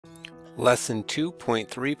Lesson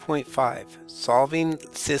 2.3.5 Solving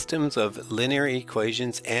Systems of Linear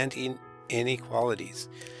Equations and Inequalities.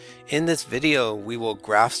 In this video, we will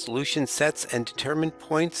graph solution sets and determine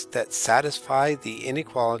points that satisfy the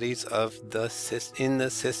inequalities of in the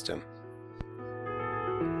system.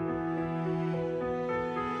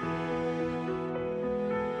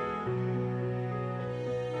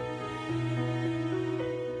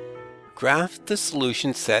 Graph the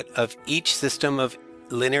solution set of each system of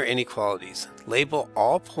linear inequalities. Label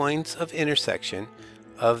all points of intersection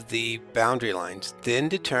of the boundary lines. Then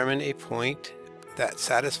determine a point that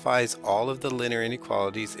satisfies all of the linear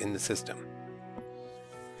inequalities in the system.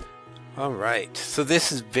 Alright, so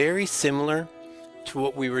this is very similar to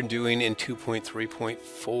what we were doing in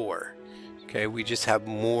 2.3.4. Okay, we just have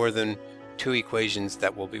more than two equations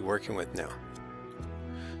that we'll be working with now.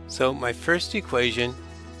 So my first equation,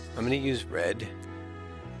 I'm going to use red.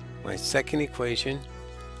 My second equation,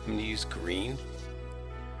 I'm going to use green.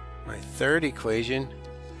 My third equation,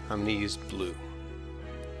 I'm going to use blue.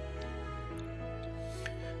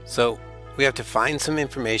 So we have to find some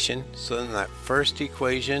information. So in that first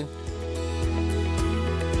equation,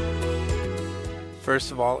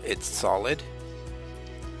 first of all, it's solid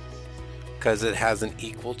because it has an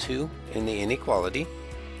equal to in the inequality.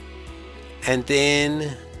 And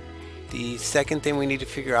then the second thing we need to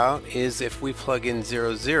figure out is if we plug in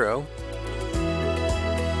 0, 0,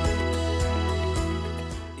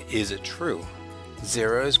 is it true?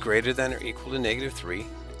 0 is greater than or equal to negative 3.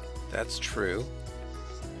 That's true.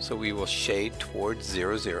 So we will shade towards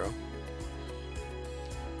 0, 0,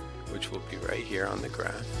 which will be right here on the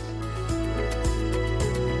graph.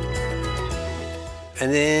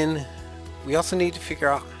 And then we also need to figure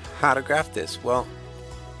out how to graph this. Well,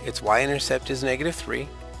 its y-intercept is negative 3.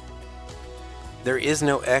 There is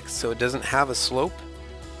no x, so it doesn't have a slope.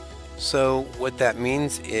 So what that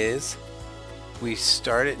means is we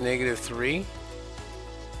start at negative 3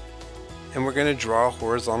 and we're going to draw a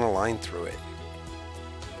horizontal line through it.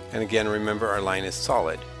 And again, remember our line is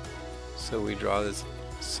solid. So we draw this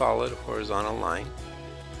solid horizontal line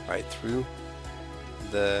right through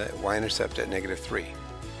the y-intercept at negative 3.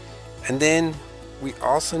 And then we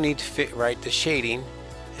also need to write the shading,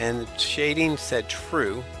 and the shading said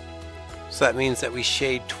true. So that means that we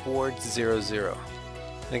shade towards 0, 0.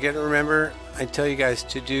 And again, remember, I tell you guys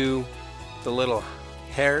to do the little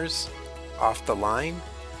hairs off the line,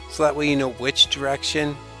 so that way you know which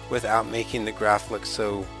direction without making the graph look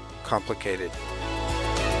so complicated.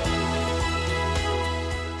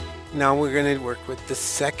 Now we're going to work with the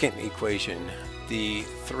second equation. The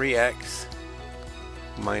 3x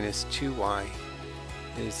minus 2y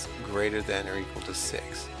is greater than or equal to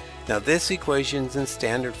 6. Now this equation is in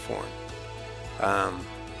standard form.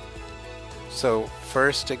 So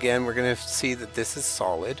first, again, we're going to see that this is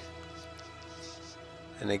solid,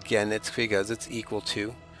 and again it's because it's equal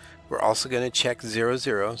to. We're also going to check 0,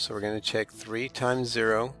 0, so we're going to check 3 times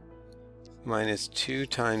 0 minus 2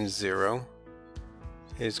 times 0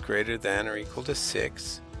 is greater than or equal to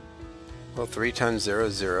 6. Well, 3 times 0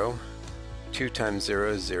 is 0, 2 times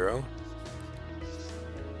 0 is 0.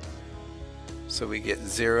 So we get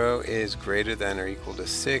 0 is greater than or equal to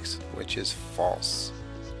 6, which is false.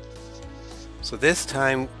 So this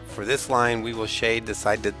time, for this line, we will shade the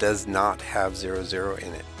side that does not have 0, 0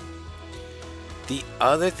 in it. The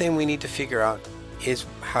other thing we need to figure out is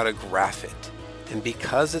how to graph it. And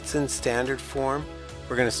because it's in standard form,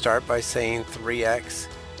 we're going to start by saying 3x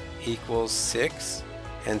equals 6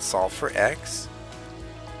 and solve for x.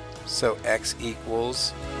 So x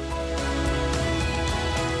equals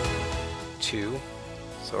 2,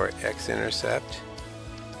 so our x-intercept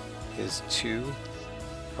is 2,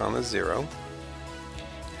 0.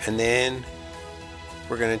 And then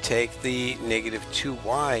we're going to take the negative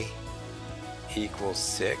 2y equals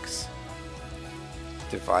 6,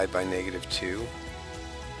 divide by negative 2,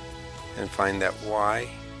 and find that y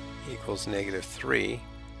equals negative 3,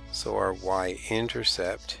 so our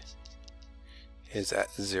y-intercept is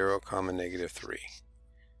at 0, negative 3.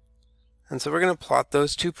 And so we're going to plot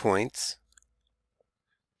those 2 points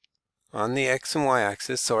on the x and y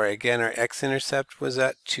axis. So again, our x-intercept was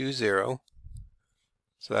at 2, 0.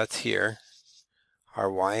 So that's here.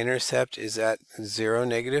 Our y-intercept is at 0,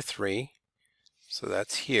 negative 3. So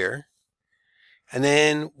that's here. And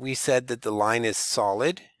then we said that the line is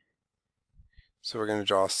solid. So we're going to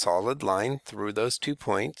draw a solid line through those 2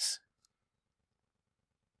 points.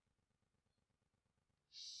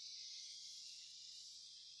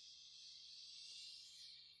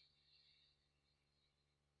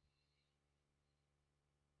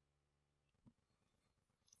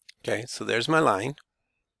 Okay, so there's my line.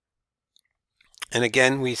 And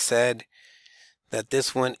again, we said that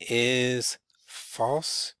this one is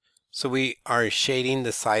false. So we are shading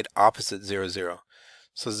the side opposite 0, 0.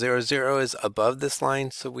 So 0, 0 is above this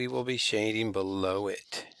line, so we will be shading below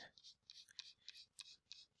it.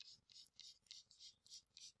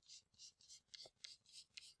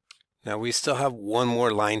 Now we still have one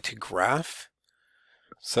more line to graph,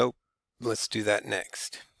 so let's do that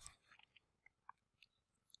next.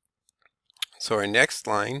 So our next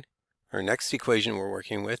line, our next equation we're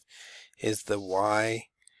working with is the y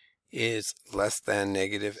is less than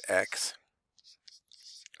negative x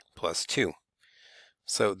plus 2.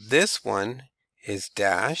 So this one is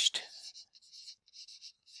dashed,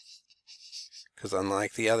 because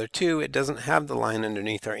unlike the other two, it doesn't have the line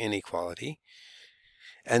underneath our inequality.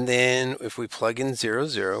 And then if we plug in 0,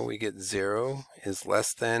 0, we get 0 is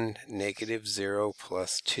less than negative 0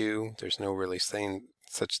 plus 2. There's no really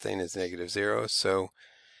such thing as negative 0, so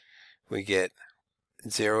we get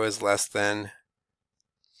 0 is less than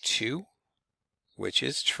 2, which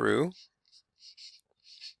is true.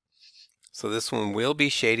 So this one will be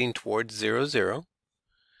shading towards 0, 0.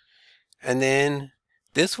 And then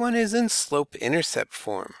this one is in slope-intercept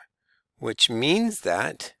form, which means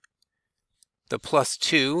that the plus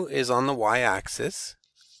 2 is on the y-axis.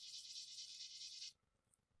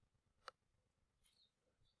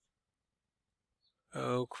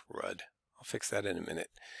 Oh, crud. I'll fix that in a minute.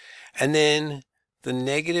 And then the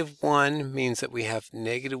negative 1 means that we have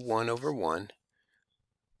negative 1 over 1.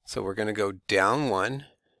 So we're going to go down 1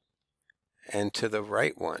 and to the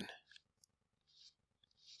right 1.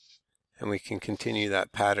 And we can continue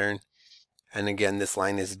that pattern. And again, this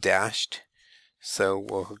line is dashed, so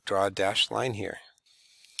we'll draw a dashed line here.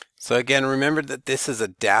 So again, remember that this is a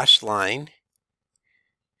dashed line.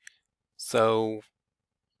 So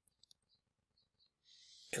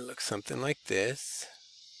it looks something like this.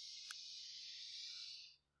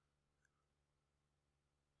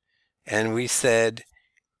 And we said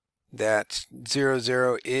that 0,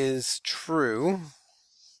 0 is true.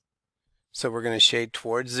 So we're going to shade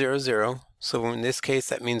towards 0, 0. So in this case,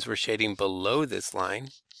 that means we're shading below this line,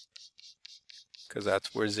 because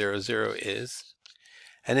that's where 0, 0 is.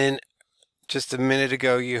 And then just a minute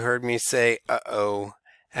ago, you heard me say, uh-oh.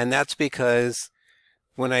 And that's because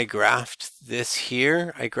when I graphed this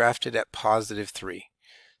here, I graphed it at positive 3.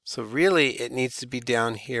 So really, it needs to be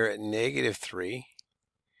down here at negative 3.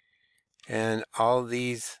 And all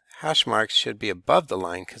these hash marks should be above the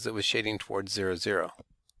line because it was shading towards 0, 0.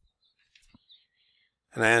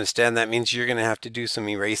 And I understand that means you're going to have to do some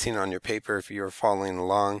erasing on your paper if you're following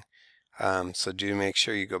along. So do make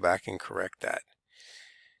sure you go back and correct that.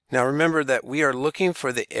 Now remember that we are looking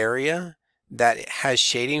for the area that has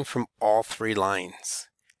shading from all three lines.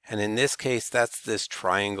 And in this case, that's this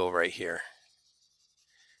triangle right here.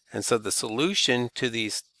 And so the solution to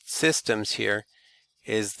these systems here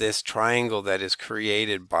is this triangle that is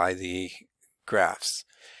created by the graphs.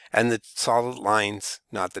 And the solid lines,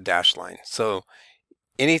 not the dashed line. So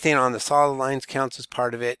anything on the solid lines counts as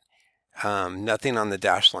part of it. Nothing on the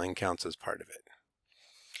dashed line counts as part of it.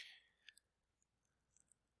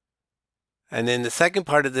 And then the second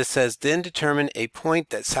part of this says, then determine a point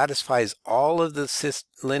that satisfies all of the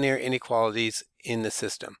linear inequalities in the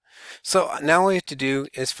system. So now all we have to do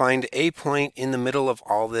is find a point in the middle of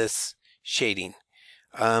all this shading.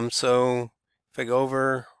 So if I go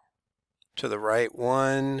over to the right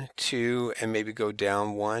 1, 2, and maybe go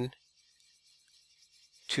down 1,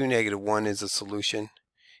 2, negative 1 is a solution.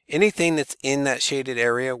 Anything that's in that shaded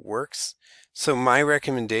area works. So my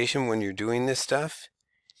recommendation when you're doing this stuff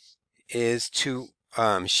is to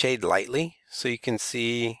shade lightly so you can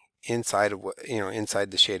see inside of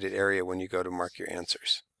inside the shaded area when you go to mark your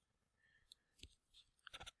answers.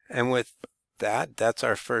 And with that, that's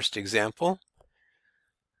our first example.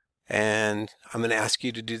 And I'm going to ask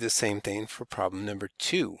you to do the same thing for problem number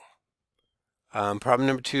 2. Problem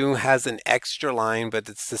number 2 has an extra line, but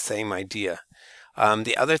it's the same idea.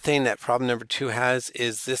 The other thing that problem number 2 has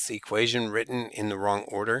is this equation written in the wrong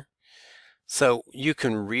order. So you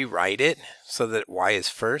can rewrite it so that y is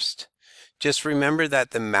first. Just remember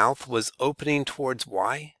that the mouth was opening towards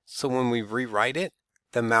y. So when we rewrite it,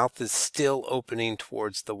 the mouth is still opening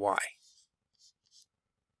towards the y.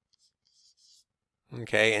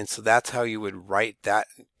 Okay, and so that's how you would write that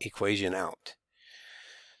equation out.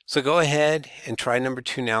 So go ahead and try number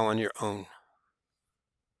 2 now on your own.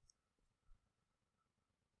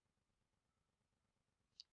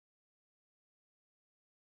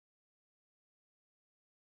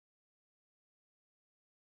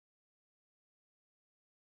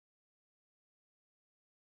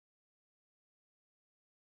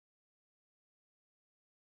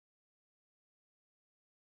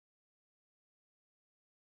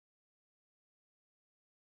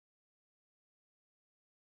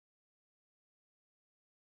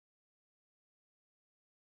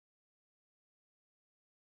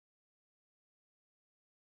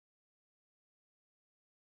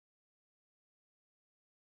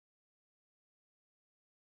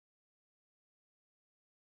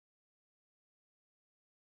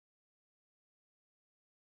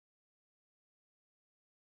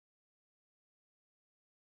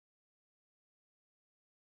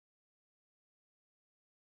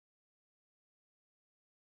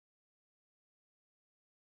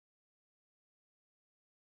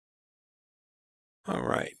 All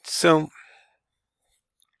right, so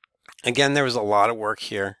again, there was a lot of work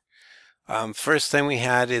here. First thing we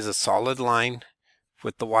had is a solid line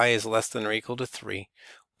with the y is less than or equal to 3.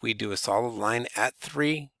 We do a solid line at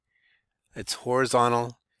 3. It's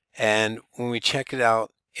horizontal, and when we check it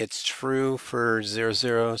out, it's true for 0,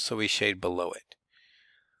 0, so we shade below it.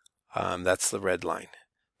 That's the red line.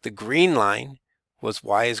 The green line was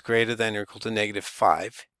y is greater than or equal to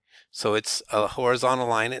 -5. So it's a horizontal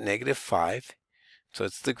line at -5. So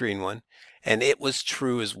it's the green one. And it was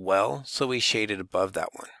true as well, so we shaded above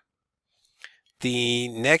that one. The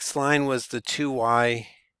next line was the 2y,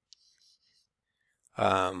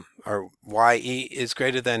 or y is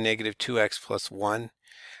greater than -2x plus 1.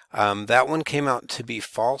 That one came out to be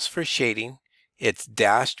false for shading. It's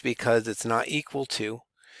dashed because it's not equal to.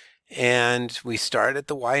 And we start at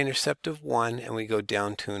the y-intercept of 1 and we go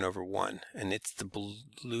down 2/1. And it's the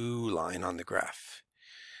blue line on the graph.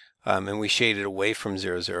 And we shaded away from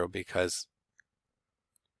 0, 0 because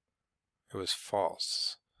it was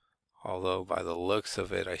false. Although by the looks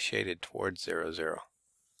of it, I shaded towards 0, 0.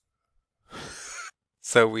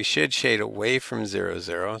 So we should shade away from 0,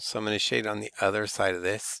 0. So I'm going to shade on the other side of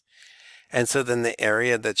this. And so then the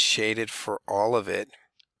area that's shaded for all of it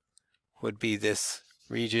would be this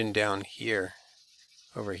region down here,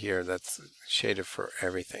 over here, that's shaded for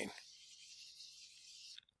everything.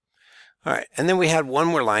 All right, and then we had one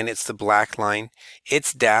more line. It's the black line.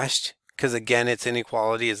 It's dashed because, again, its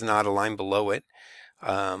inequality is not a line below it.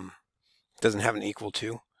 Doesn't have an equal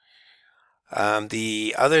to.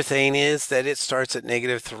 The other thing is that it starts at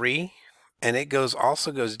 -3, and it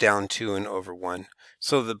also goes down 2/1.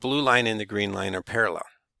 So the blue line and the green line are parallel.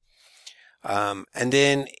 And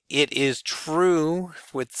then it is true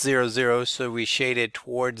with 0, 0, so we shaded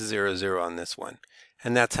towards 0, 0 on this one.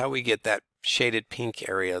 And that's how we get that shaded pink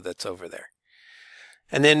area that's over there.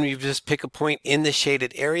 And then you just pick a point in the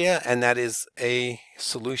shaded area, and that is a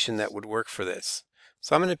solution that would work for this.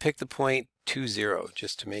 So I'm going to pick the point 2, 0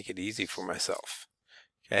 just to make it easy for myself.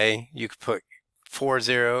 Okay, you could put 4,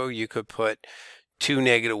 0, you could put 2,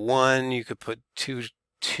 -1, you could put 2,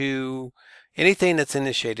 2, anything that's in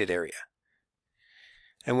the shaded area.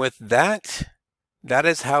 And with that, that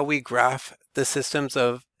is how we graph the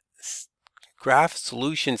graph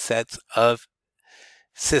solution sets of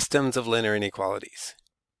systems of linear inequalities.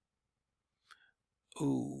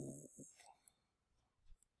 Ooh.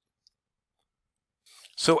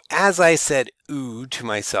 So as I said ooh to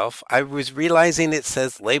myself, I was realizing it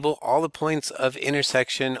says label all the points of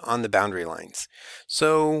intersection on the boundary lines.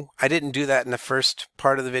 So I didn't do that in the first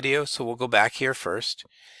part of the video, so we'll go back here first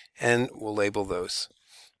and we'll label those.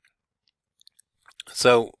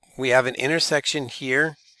 So we have an intersection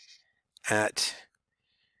here at,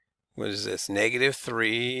 what is this,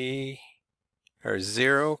 -3, or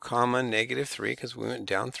 0, -3, because we went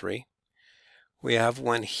down 3. We have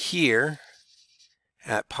one here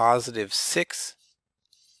at +6,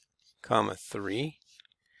 3.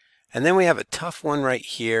 And then we have a tough one right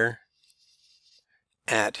here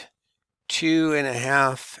at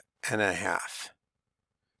 2.5 and a half.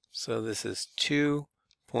 So this is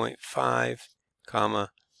 2.5,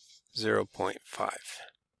 0.5.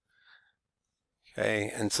 Okay,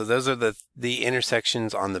 and so those are the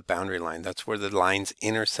intersections on the boundary line. That's where the lines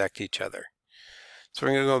intersect each other. So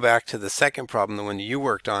we're going to go back to the second problem, the one you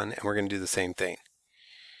worked on, and we're going to do the same thing.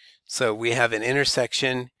 So we have an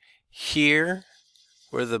intersection here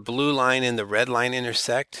where the blue line and the red line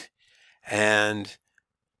intersect, and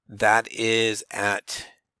that is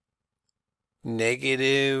at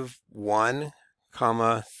 -1,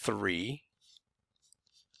 3.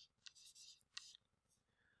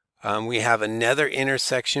 We have another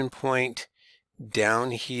intersection point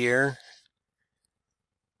down here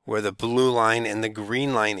where the blue line and the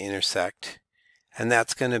green line intersect, and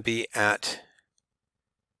that's going to be at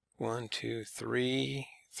 1, 2, 3,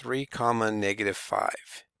 3,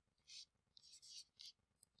 -5.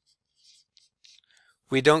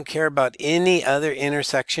 We don't care about any other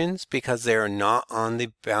intersections because they are not on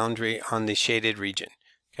the boundary, on the shaded region.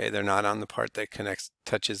 Okay, they're not on the part that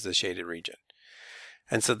touches the shaded region.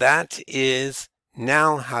 And so that is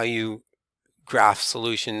now how you graph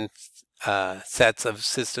solution sets of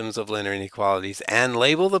systems of linear inequalities and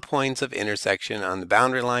label the points of intersection on the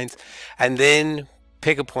boundary lines, and then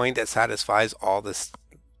pick a point that satisfies all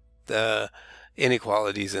the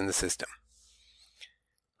inequalities in the system.